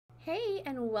Hey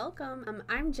and welcome.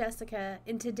 I'm Jessica,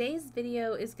 and today's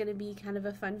video is going to be kind of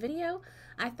a fun video.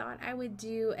 I thought I would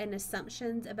do an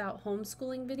assumptions about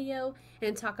homeschooling video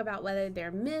and talk about whether they're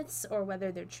myths or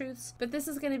whether they're truths. But this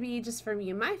is going to be just for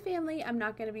me and my family. I'm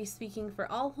not going to be speaking for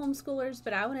all homeschoolers,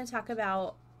 but I want to talk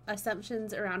about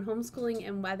assumptions around homeschooling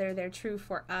and whether they're true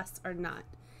for us or not.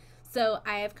 So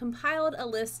I have compiled a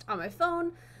list on my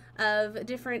phone of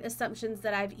different assumptions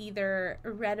that I've either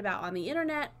read about on the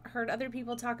internet, heard other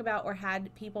people talk about, or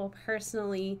had people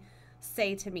personally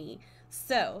say to me.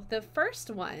 So the first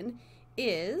one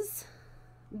is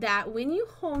that when you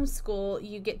homeschool,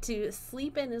 you get to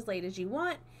sleep in as late as you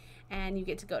want and you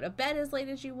get to go to bed as late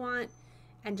as you want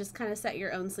and just kind of set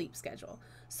your own sleep schedule.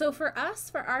 So for us,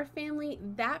 for our family,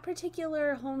 that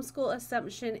particular homeschool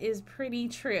assumption is pretty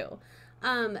true.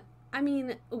 I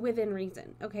mean, within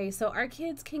reason. Okay, so our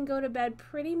kids can go to bed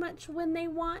pretty much when they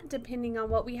want, depending on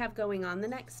what we have going on the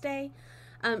next day.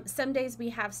 Some days we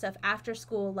have stuff after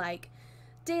school like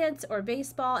dance or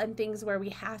baseball and things where we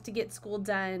have to get school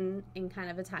done in kind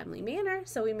of a timely manner.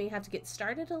 So we may have to get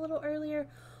started a little earlier,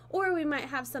 or we might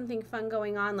have something fun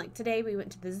going on. Like today we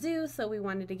went to the zoo, so we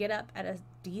wanted to get up at a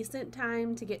decent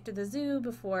time to get to the zoo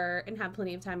before and have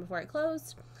plenty of time before it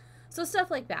closed. So stuff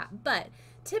like that. But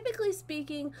typically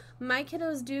speaking, my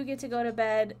kiddos do get to go to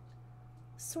bed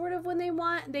sort of when they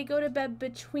want. They go to bed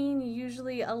between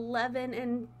usually 11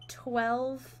 and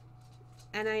 12.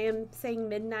 And I am saying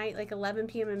midnight, like 11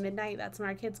 p.m. and midnight. That's when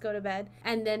our kids go to bed.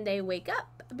 And then they wake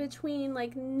up between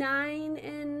like 9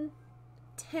 and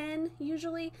 10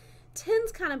 usually.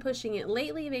 10's kind of pushing it.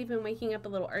 Lately, they've been waking up a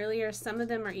little earlier. Some of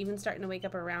them are even starting to wake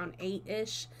up around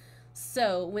 8-ish.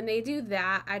 So when they do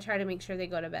that, I try to make sure they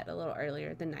go to bed a little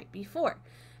earlier the night before.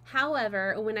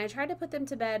 However, when I try to put them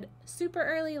to bed super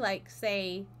early, like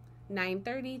say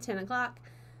 9:30, 10 o'clock,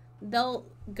 they'll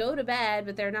go to bed,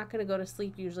 but they're not going to go to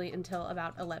sleep usually until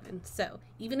about 11. So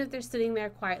even if they're sitting there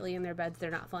quietly in their beds, they're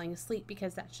not falling asleep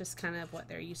because that's just kind of what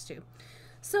they're used to.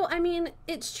 So, I mean,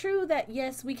 it's true that,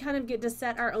 yes, we kind of get to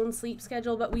set our own sleep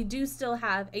schedule, but we do still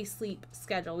have a sleep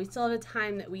schedule. We still have a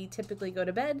time that we typically go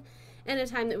to bed and a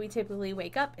time that we typically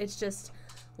wake up. It's just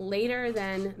later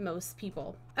than most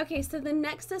people. Okay, so the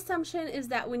next assumption is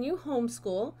that when you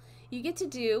homeschool, you get to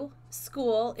do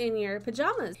school in your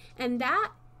pajamas. And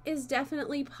that is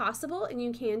definitely possible, and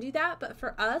you can do that, but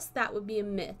for us, that would be a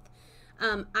myth.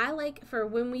 I like for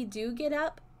when we do get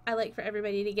up, I like for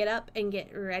everybody to get up and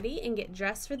get ready and get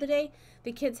dressed for the day.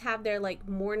 The kids have their like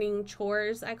morning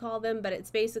chores, I call them, but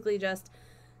it's basically just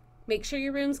make sure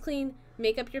your room's clean,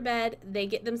 make up your bed, they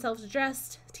get themselves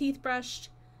dressed, teeth brushed,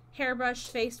 hair brushed,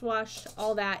 face washed,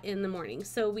 all that in the morning.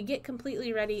 So we get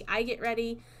completely ready, I get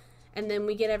ready, and then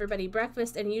we get everybody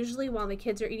breakfast, and usually while the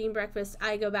kids are eating breakfast,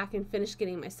 I go back and finish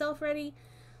getting myself ready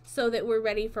so that we're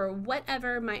ready for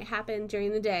whatever might happen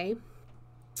during the day.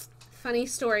 Funny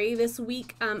story, this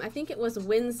week, I think it was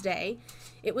Wednesday,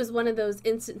 it was one of those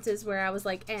instances where I was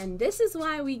like, and this is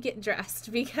why we get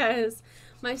dressed, because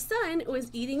my son was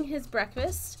eating his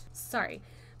breakfast.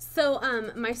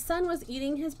 My son was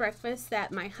eating his breakfast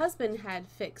that my husband had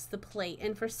fixed the plate,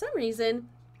 and for some reason,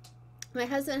 my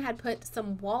husband had put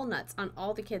some walnuts on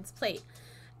all the kids' plate.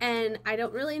 And I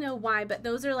don't really know why, but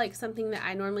those are like something that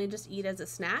I normally just eat as a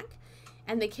snack.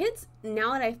 And the kids,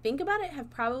 now that I think about it, have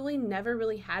probably never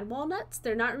really had walnuts.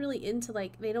 They're not really into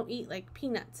like, they don't eat like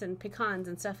peanuts and pecans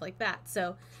and stuff like that.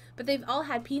 So, but they've all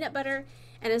had peanut butter.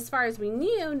 And as far as we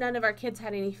knew, none of our kids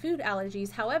had any food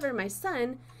allergies. However, my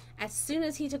son, as soon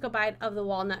as he took a bite of the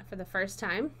walnut for the first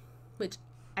time, which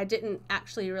I didn't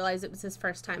actually realize it was his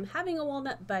first time having a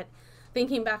walnut, but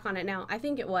thinking back on it now, I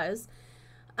think it was,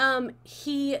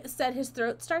 he said his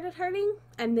throat started hurting,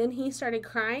 and then he started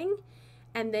crying,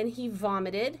 and then he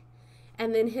vomited,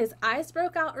 and then his eyes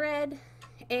broke out red,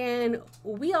 and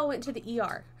we all went to the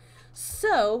ER.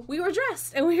 So we were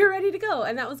dressed and we were ready to go,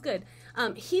 and that was good.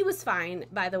 He was fine,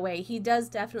 by the way. He does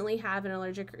definitely have an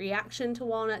allergic reaction to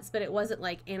walnuts, but it wasn't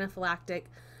like anaphylactic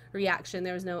reaction.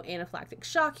 There was no anaphylactic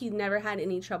shock. He never had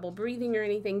any trouble breathing or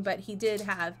anything, but he did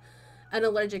have an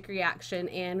allergic reaction,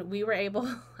 and we were able,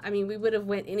 I mean, we would have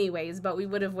went anyways, but we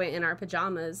would have went in our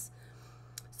pajamas.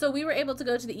 So we were able to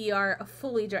go to the ER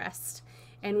fully dressed,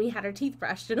 and we had our teeth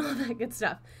brushed and all that good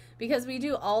stuff, because we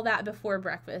do all that before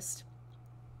breakfast.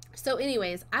 So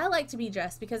anyways, I like to be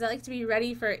dressed because I like to be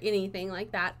ready for anything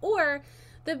like that. Or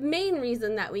the main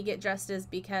reason that we get dressed is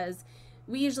because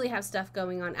we usually have stuff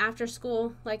going on after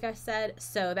school, like I said,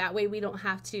 so that way we don't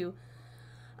have to,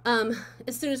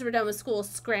 as soon as we're done with school,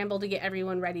 scramble to get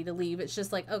everyone ready to leave. It's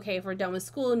just like, okay, if we're done with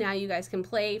school, now you guys can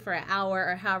play for an hour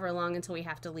or however long until we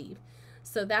have to leave.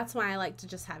 So that's why I like to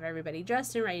just have everybody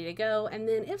dressed and ready to go. And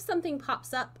then if something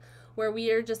pops up where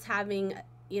we are just having,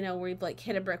 you know, we've like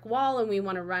hit a brick wall and we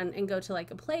want to run and go to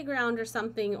like a playground or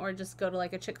something, or just go to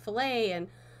like a Chick-fil-A and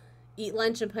eat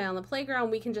lunch and play on the playground,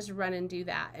 we can just run and do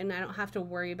that. And I don't have to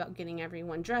worry about getting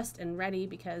everyone dressed and ready,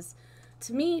 because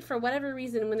to me, for whatever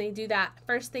reason, when they do that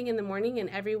first thing in the morning and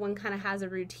everyone kind of has a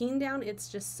routine down, it's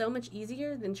just so much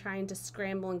easier than trying to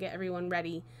scramble and get everyone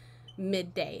ready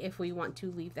midday if we want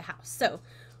to leave the house. So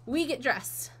we get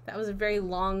dressed. That was a very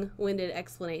long-winded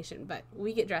explanation, but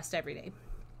we get dressed every day.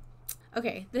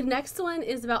 Okay, the next one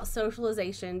is about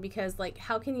socialization, because like,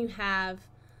 how can you have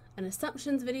an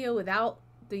assumptions video without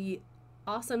the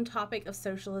awesome topic of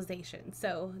socialization?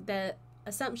 So the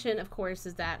assumption, of course,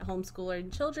 is that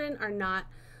homeschooler children are not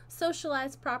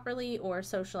socialized properly or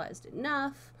socialized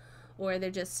enough, or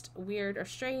they're just weird or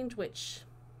strange, which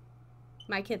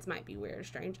my kids might be weird or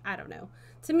strange. I don't know.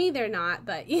 To me, they're not,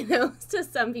 but you know, to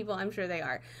some people, I'm sure they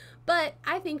are. But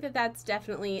I think that that's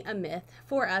definitely a myth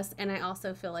for us, and I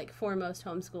also feel like for most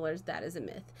homeschoolers, that is a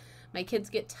myth. My kids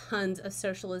get tons of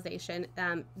socialization.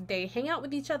 They hang out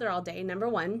with each other all day, number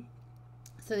one.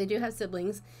 So they do have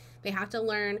siblings. They have to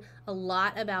learn a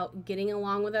lot about getting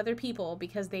along with other people,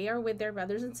 because they are with their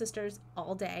brothers and sisters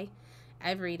all day,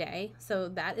 every day. So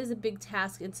that is a big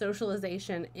task in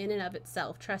socialization in and of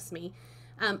itself, trust me.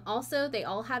 Also, they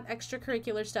all have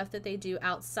extracurricular stuff that they do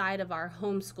outside of our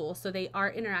homeschool. So they are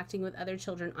interacting with other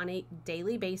children on a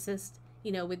daily basis,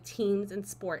 you know, with teams and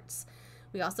sports.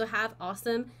 We also have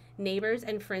awesome neighbors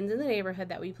and friends in the neighborhood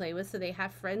that we play with. So they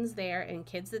have friends there and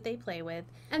kids that they play with.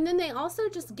 And then they also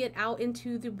just get out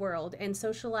into the world and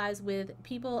socialize with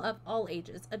people of all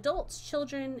ages, adults,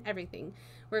 children, everything.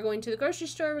 We're going to the grocery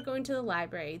store, we're going to the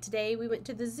library. Today we went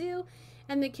to the zoo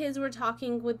and the kids were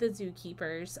talking with the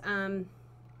zookeepers.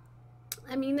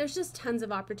 I mean, there's just tons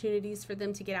of opportunities for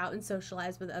them to get out and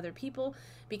socialize with other people,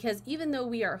 because even though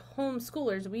we are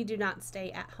homeschoolers, we do not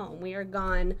stay at home. We are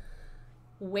gone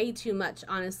way too much,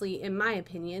 honestly, in my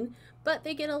opinion, but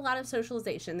they get a lot of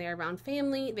socialization. They're around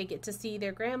family. They get to see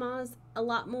their grandmas a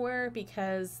lot more,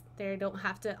 because they don't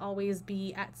have to always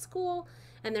be at school,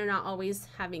 and they're not always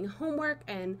having homework,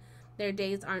 and their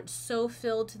days aren't so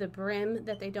filled to the brim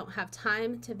that they don't have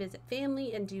time to visit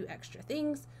family and do extra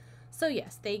things. So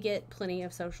yes, they get plenty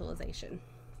of socialization.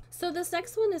 So this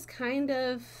next one is kind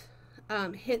of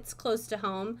hits close to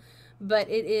home, but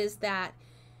it is that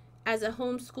as a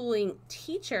homeschooling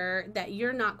teacher, that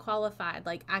you're not qualified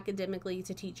like academically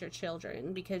to teach your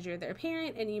children, because you're their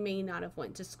parent and you may not have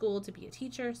went to school to be a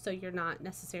teacher, so you're not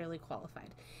necessarily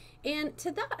qualified. And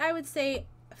to that, I would say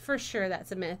for sure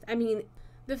that's a myth. I mean,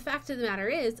 the fact of the matter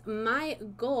is, my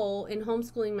goal in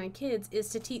homeschooling my kids is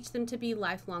to teach them to be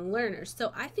lifelong learners.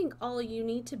 So I think all you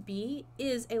need to be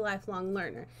is a lifelong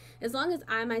learner. As long as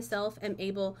I myself am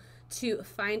able to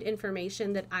find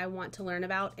information that I want to learn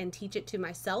about and teach it to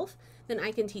myself, then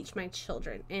I can teach my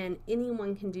children. And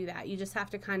anyone can do that. You just have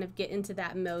to kind of get into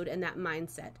that mode and that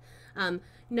mindset.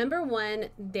 Number one,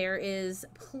 there is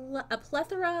a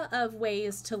plethora of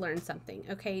ways to learn something.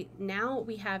 Okay, now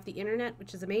we have the internet,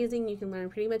 which is amazing. You can learn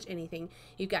pretty much anything.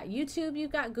 You've got YouTube,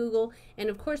 you've got Google, and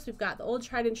of course we've got the old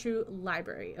tried and true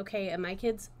library. Okay, and my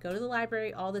kids go to the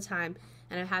library all the time,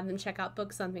 and I have them check out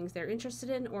books on things they're interested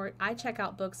in, or I check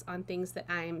out books on things that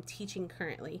I'm teaching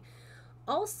currently.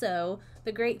 Also,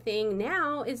 the great thing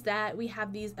now is that we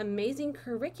have these amazing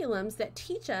curriculums that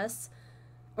teach us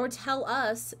or tell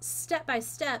us step by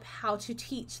step how to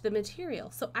teach the material.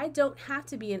 So I don't have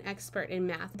to be an expert in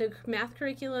math. The math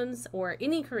curriculums, or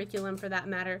any curriculum for that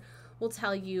matter, will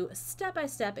tell you step by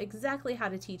step exactly how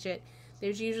to teach it.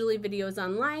 There's usually videos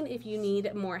online if you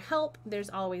need more help. There's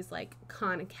always like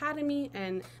Khan Academy,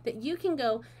 and that you can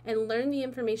go and learn the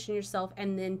information yourself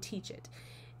and then teach it.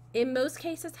 In most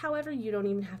cases, however, you don't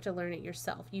even have to learn it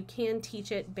yourself. You can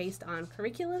teach it based on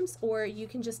curriculums, or you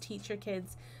can just teach your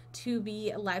kids to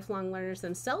be lifelong learners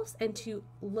themselves and to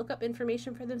look up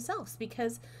information for themselves.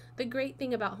 Because the great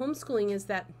thing about homeschooling is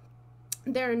that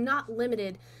they're not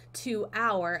limited to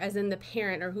our, as in the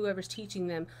parent or whoever's teaching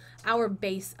them, our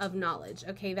base of knowledge.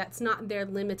 Okay, that's not their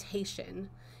limitation.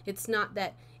 It's not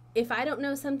that if I don't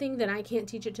know something, then I can't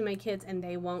teach it to my kids and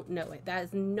they won't know it. That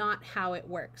is not how it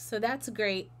works. So that's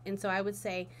great. And so I would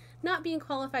say not being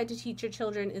qualified to teach your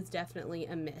children is definitely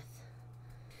a myth.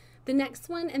 The next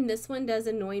one, and this one does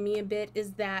annoy me a bit,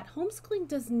 is that homeschooling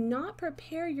does not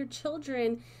prepare your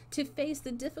children to face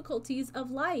the difficulties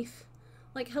of life.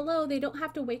 Like, hello, they don't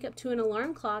have to wake up to an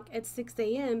alarm clock at 6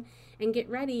 a.m. and get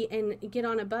ready and get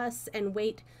on a bus and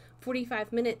wait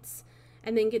 45 minutes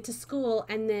and then get to school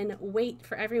and then wait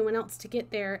for everyone else to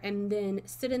get there and then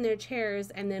sit in their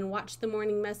chairs and then watch the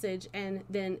morning message and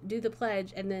then do the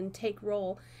pledge and then take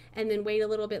roll and then wait a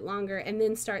little bit longer and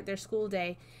then start their school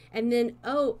day. And then,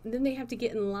 then they have to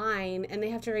get in line and they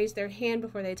have to raise their hand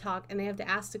before they talk and they have to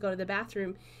ask to go to the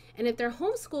bathroom. And if they're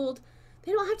homeschooled,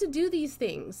 they don't have to do these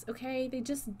things, okay? They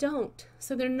just don't.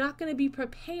 So they're not going to be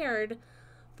prepared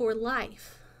for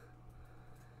life.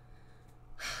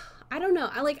 I don't know.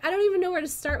 I don't even know where to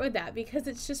start with that because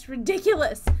it's just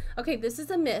ridiculous. Okay, this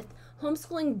is a myth.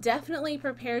 Homeschooling definitely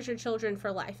prepares your children for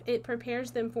life. It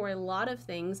prepares them for a lot of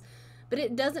things, but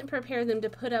it doesn't prepare them to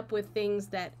put up with things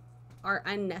that are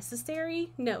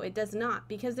unnecessary. No, it does not,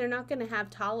 because they're not going to have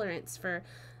tolerance for,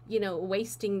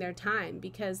 wasting their time,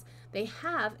 because they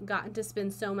have gotten to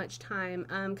spend so much time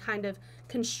kind of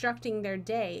constructing their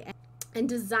day and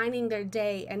designing their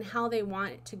day and how they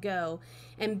want it to go,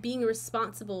 and being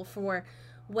responsible for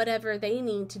whatever they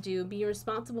need to do, being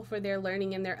responsible for their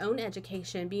learning and their own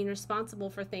education, being responsible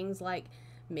for things like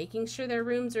making sure their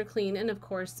rooms are clean. And of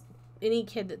course, any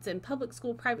kid that's in public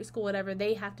school, private school, whatever,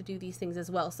 they have to do these things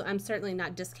as well. So I'm certainly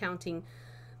not discounting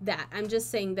that. I'm just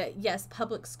saying that yes,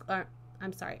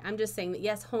 I'm just saying that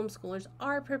yes, homeschoolers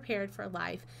are prepared for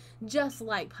life, just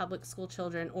like public school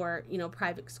children or,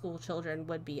 private school children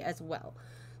would be as well.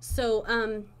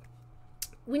 So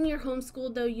when you're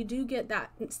homeschooled, though, you do get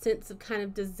that sense of kind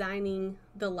of designing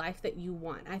the life that you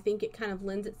want. I think it kind of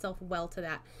lends itself well to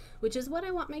that, which is what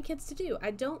I want my kids to do. I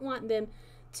don't want them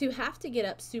to have to get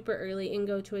up super early and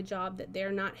go to a job that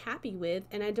they're not happy with,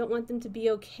 and I don't want them to be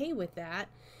okay with that.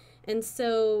 And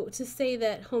so to say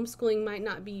that homeschooling might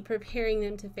not be preparing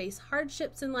them to face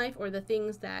hardships in life or the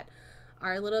things that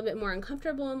are a little bit more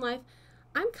uncomfortable in life,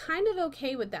 I'm kind of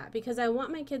okay with that, because I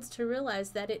want my kids to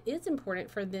realize that it is important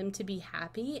for them to be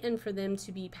happy and for them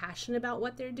to be passionate about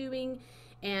what they're doing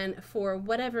and for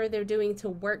whatever they're doing to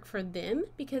work for them,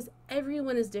 because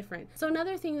everyone is different. So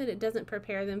another thing that it doesn't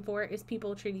prepare them for is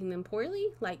people treating them poorly,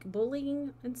 like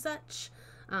bullying and such.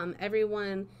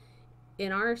 Everyone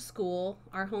in our school,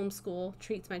 our homeschool,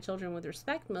 treats my children with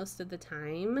respect most of the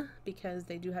time because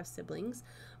they do have siblings.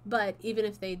 But even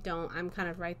if they don't, I'm kind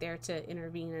of right there to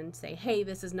intervene and say, hey,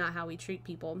 this is not how we treat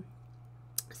people.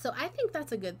 So I think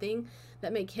that's a good thing,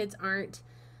 that my kids aren't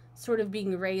sort of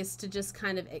being raised to just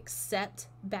kind of accept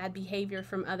bad behavior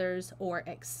from others, or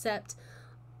accept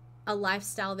a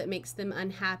lifestyle that makes them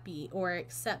unhappy, or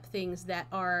accept things that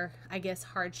are, I guess,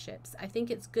 hardships. I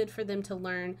think it's good for them to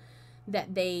learn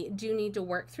that they do need to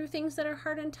work through things that are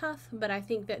hard and tough, but I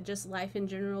think that just life in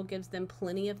general gives them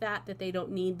plenty of that they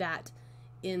don't need that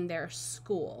in their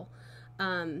school.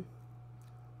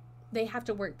 They have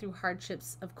to work through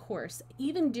hardships, of course.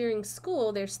 Even during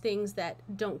school, there's things that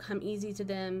don't come easy to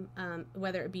them,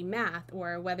 whether it be math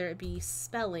or whether it be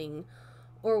spelling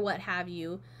or what have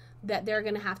you, that they're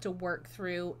going to have to work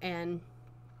through and,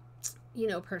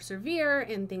 persevere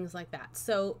and things like that.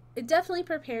 So it definitely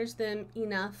prepares them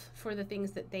enough for the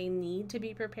things that they need to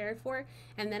be prepared for.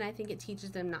 And then I think it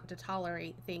teaches them not to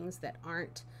tolerate things that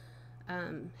aren't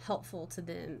helpful to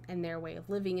them and their way of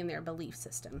living and their belief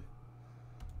system.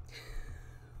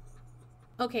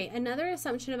 Okay, another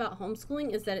assumption about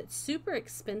homeschooling is that it's super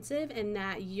expensive and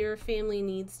that your family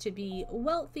needs to be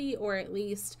wealthy or at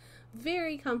least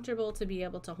very comfortable to be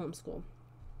able to homeschool.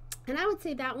 And I would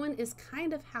say that one is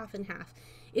kind of half and half.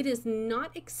 It is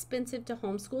not expensive to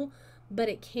homeschool, but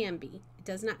it can be. It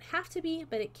does not have to be,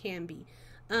 but it can be.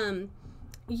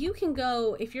 You can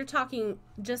go, if you're talking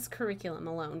just curriculum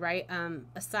alone, right?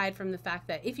 Aside from the fact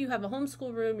that if you have a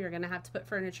homeschool room, you're going to have to put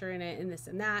furniture in it and this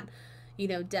and that,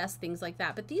 desks, things like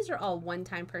that. But these are all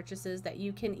one-time purchases that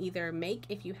you can either make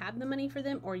if you have the money for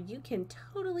them, or you can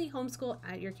totally homeschool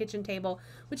at your kitchen table,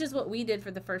 which is what we did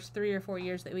for the first 3 or 4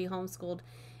 years that we homeschooled,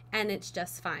 and it's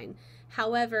just fine.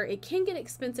 However, it can get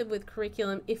expensive with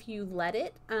curriculum if you let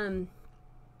it.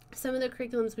 Some of the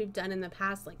curriculums we've done in the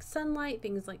past, like Sunlight,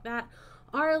 things like that,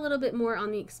 are a little bit more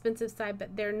on the expensive side,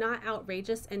 but they're not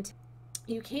outrageous, and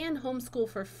you can homeschool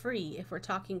for free if we're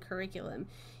talking curriculum.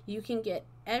 You can get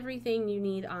everything you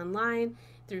need online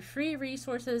through free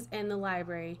resources and the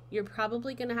library. You're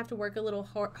probably going to have to work a little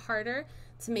harder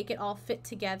to make it all fit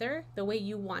together the way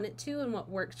you want it to and what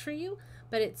works for you,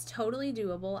 but it's totally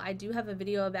doable. I do have a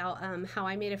video about how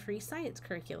I made a free science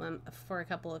curriculum for a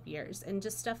couple of years and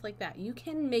just stuff like that. You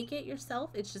can make it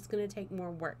yourself. It's just going to take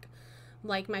more work.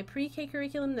 Like my pre-K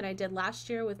curriculum that I did last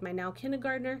year with my now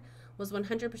kindergartner was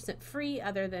 100% free,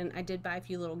 other than I did buy a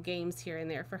few little games here and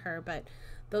there for her, but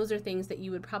those are things that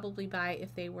you would probably buy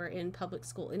if they were in public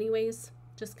school anyways,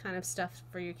 just kind of stuff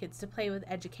for your kids to play with,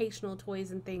 educational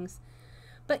toys and things.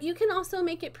 But you can also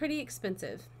make it pretty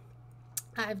expensive.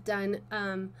 I've done,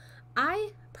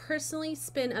 I personally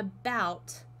spend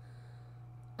about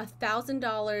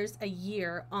 $1,000 a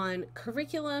year on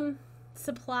curriculum,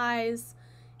 supplies,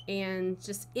 and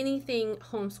just anything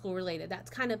homeschool related. That's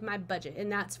kind of my budget,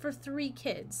 and that's for 3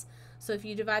 kids. So if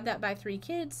you divide that by 3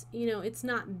 kids, it's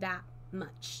not that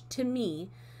much to me,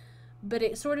 but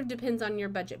it sort of depends on your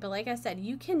budget. But like I said,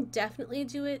 you can definitely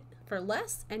do it for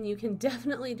less, and you can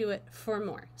definitely do it for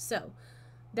more. So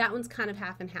that one's kind of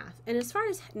half and half. And as far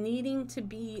as needing to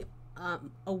be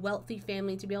a wealthy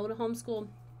family to be able to homeschool,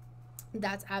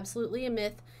 that's absolutely a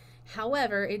myth.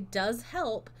 However, it does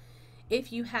help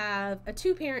if you have a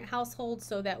 2-parent household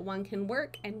so that one can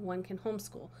work and one can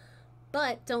homeschool.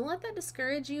 But don't let that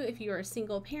discourage you if you're a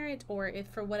single parent, or if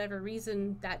for whatever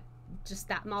reason that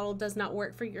model does not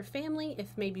work for your family.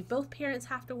 If maybe both parents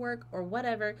have to work or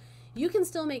whatever, you can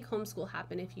still make homeschool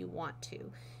happen if you want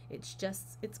to.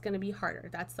 It's going to be harder.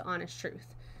 That's the honest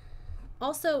truth.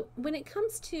 Also, when it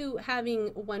comes to having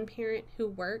one parent who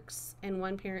works and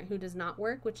one parent who does not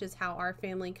work, which is how our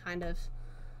family kind of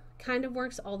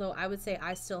works, although I would say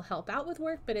I still help out with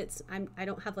work, but I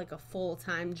don't have like a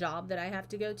full-time job that I have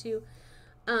to go to.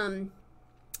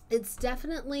 It's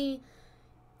definitely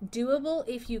doable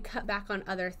if you cut back on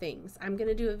other things. I'm going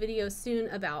to do a video soon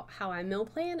about how I meal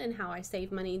plan and how I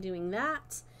save money doing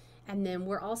that. And then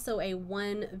we're also a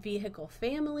 1-vehicle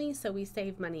family, so we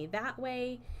save money that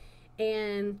way.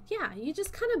 And yeah, you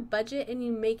just kind of budget and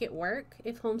you make it work.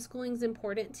 If homeschooling is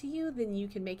important to you, then you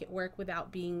can make it work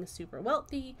without being super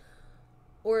wealthy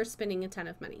or spending a ton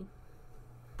of money.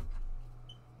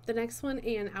 The next one,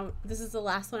 and this is the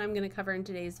last one I'm going to cover in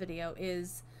today's video,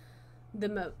 is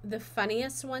the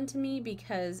funniest one to me,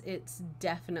 because it's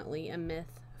definitely a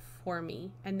myth for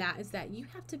me. And that is that you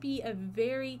have to be a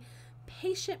very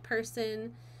patient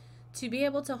person to be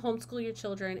able to homeschool your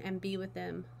children and be with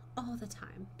them all the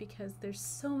time, because there's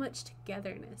so much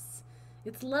togetherness.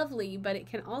 It's lovely, but it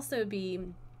can also be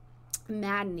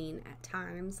maddening at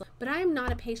times. But I am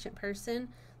not a patient person,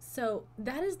 so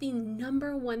that is the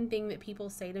 #1 thing that people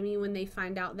say to me when they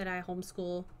find out that I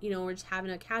homeschool. We're just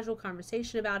having a casual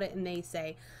conversation about it, and they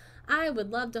say, I would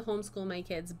love to homeschool my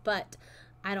kids, but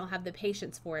I don't have the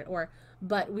patience for it, or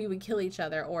but we would kill each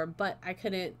other, or but I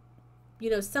couldn't,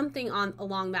 something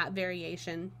along that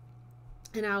variation.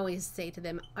 And I always say to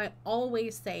them,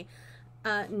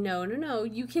 no,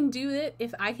 you can do it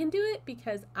if I can do it,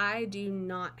 because I do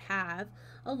not have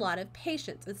a lot of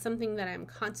patience. It's something that I'm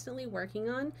constantly working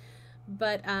on.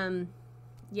 But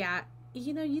yeah,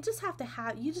 you just have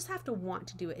to want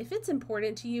to do it. If it's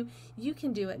important to you, you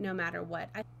can do it no matter what.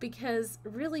 Because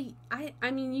really, I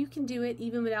mean, you can do it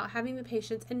even without having the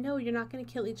patience. And no, you're not going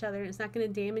to kill each other, and it's not going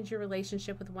to damage your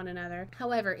relationship with one another.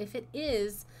 However, if it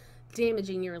is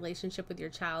damaging your relationship with your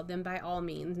child, then by all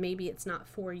means, maybe it's not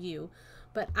for you.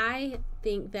 But I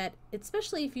think that,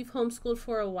 especially if you've homeschooled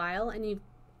for a while and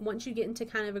once you get into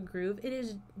kind of a groove, it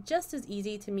is just as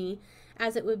easy to me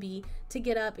as it would be to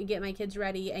get up and get my kids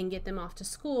ready and get them off to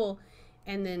school,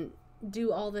 and then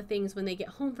do all the things when they get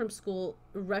home from school,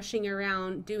 rushing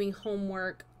around, doing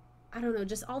homework, I don't know,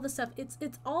 just all the stuff.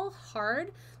 It's all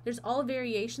hard. There's all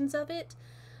variations of it,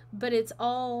 but it's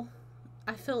all,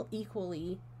 I feel,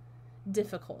 equally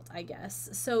difficult, I guess.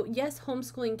 So yes,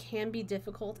 homeschooling can be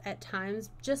difficult at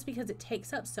times just because it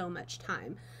takes up so much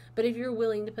time. But if you're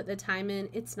willing to put the time in,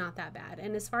 it's not that bad.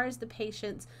 And as far as the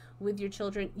patience with your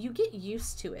children, you get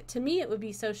used to it. To me, it would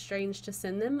be so strange to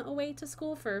send them away to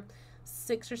school for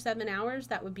 6 or 7 hours.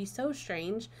 That would be so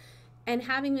strange. And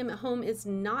having them at home is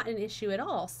not an issue at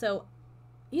all. So,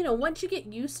 once you get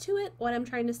used to it, what I'm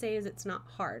trying to say is it's not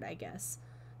hard, I guess.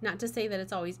 Not to say that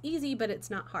it's always easy, but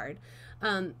it's not hard.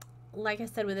 Like I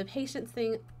said, with the patience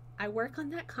thing, I work on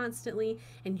that constantly,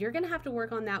 and you're going to have to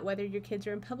work on that whether your kids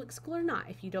are in public school or not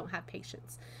if you don't have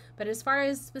patience. But as far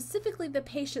as specifically the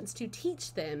patience to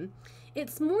teach them,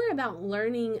 it's more about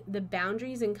learning the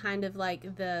boundaries and kind of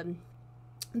like the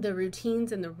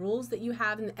routines and the rules that you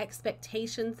have and the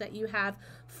expectations that you have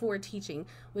for teaching.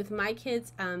 With my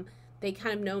kids, they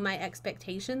kind of know my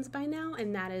expectations by now,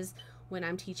 and that is, when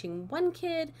I'm teaching one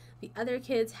kid, the other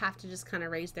kids have to just kind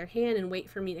of raise their hand and wait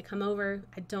for me to come over.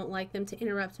 I don't like them to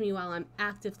interrupt me while I'm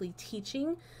actively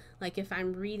teaching. Like if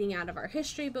I'm reading out of our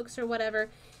history books or whatever,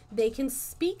 they can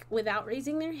speak without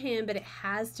raising their hand, but it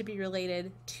has to be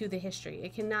related to the history.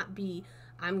 It cannot be,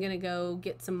 I'm going to go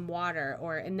get some water,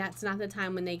 and that's not the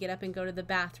time when they get up and go to the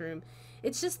bathroom.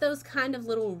 It's just those kind of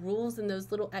little rules and those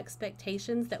little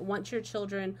expectations that once your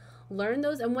children learn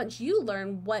those, and once you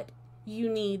learn what you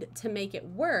need to make it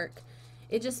work,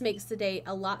 it just makes the day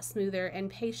a lot smoother,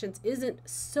 and patience isn't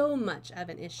so much of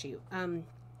an issue.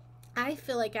 I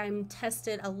feel like I'm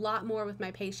tested a lot more with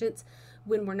my patients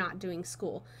when we're not doing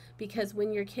school, because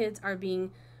when your kids are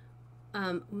being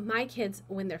my kids,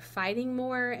 when they're fighting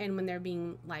more and when they're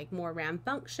being like more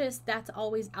rambunctious, that's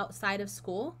always outside of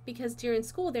school, because during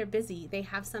school they're busy, they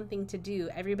have something to do,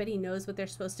 everybody knows what they're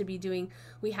supposed to be doing.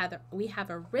 We have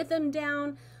a rhythm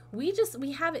down. We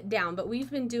have it down, but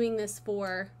we've been doing this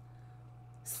for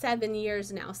 7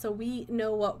 years now, so we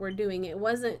know what we're doing. It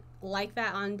wasn't like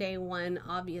that on day one,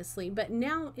 obviously, but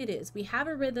now it is. We have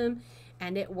a rhythm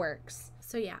and it works.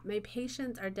 So yeah, my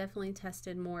patients are definitely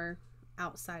tested more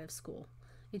outside of school.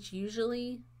 It's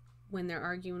usually when they're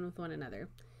arguing with one another.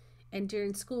 And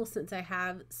during school, since I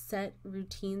have set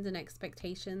routines and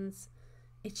expectations,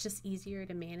 it's just easier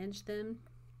to manage them.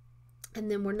 And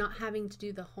then we're not having to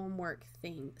do the homework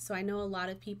thing. So I know a lot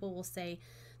of people will say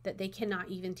that they cannot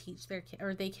even teach their kid,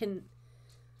 or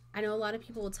I know a lot of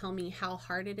people will tell me how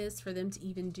hard it is for them to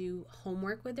even do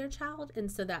homework with their child. And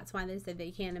so that's why they said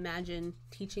they can't imagine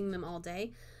teaching them all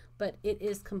day. But it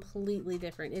is completely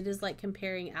different. It is like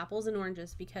comparing apples and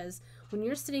oranges, because when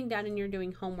you're sitting down and you're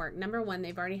doing homework, number one,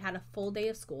 they've already had a full day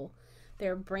of school.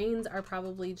 Their brains are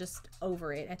probably just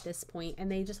over it at this point,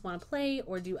 and they just want to play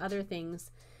or do other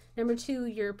things. Number two,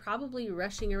 you're probably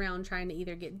rushing around trying to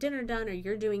either get dinner done, or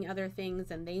you're doing other things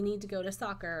and they need to go to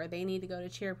soccer, or they need to go to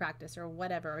cheer practice or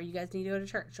whatever, or you guys need to go to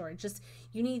church, or just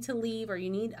you need to leave, or you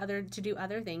need to do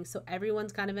other things. So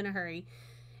everyone's kind of in a hurry.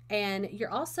 And you're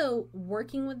also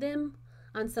working with them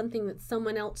on something that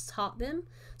someone else taught them.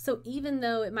 So even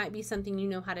though it might be something you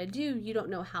know how to do, you don't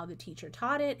know how the teacher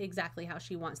taught it, exactly how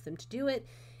she wants them to do it.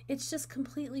 It's just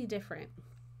completely different.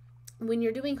 When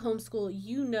you're doing homeschool,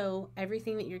 you know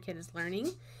everything that your kid is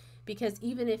learning, because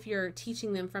even if you're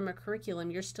teaching them from a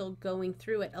curriculum, you're still going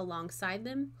through it alongside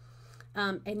them.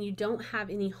 And you don't have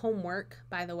any homework,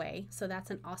 by the way, so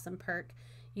that's an awesome perk.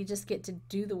 You just get to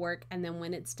do the work, and then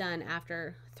when it's done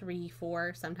after 3,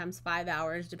 4, sometimes 5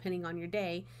 hours, depending on your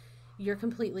day, you're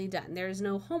completely done. There's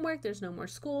no homework, there's no more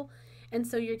school. And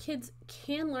so your kids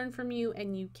can learn from you,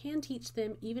 and you can teach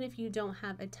them even if you don't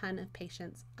have a ton of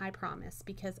patience, I promise,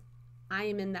 because I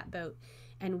am in that boat,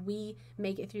 and we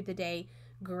make it through the day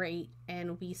great,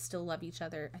 and we still love each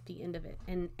other at the end of it,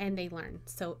 and they learn.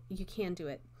 So you can do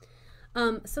it.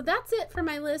 So that's it for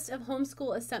my list of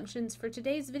homeschool assumptions for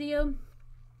today's video.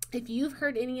 If you've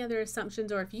heard any other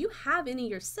assumptions, or if you have any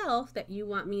yourself that you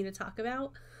want me to talk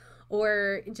about,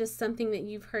 or just something that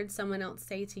you've heard someone else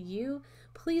say to you,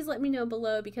 please let me know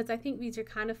below, because I think these are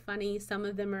kind of funny. Some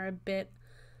of them are a bit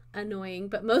annoying,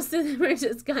 but most of them are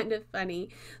just kind of funny.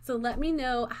 So let me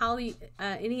know how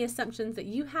any assumptions that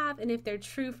you have, and if they're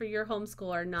true for your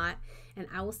homeschool or not, and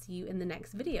I will see you in the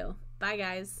next video. Bye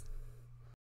guys.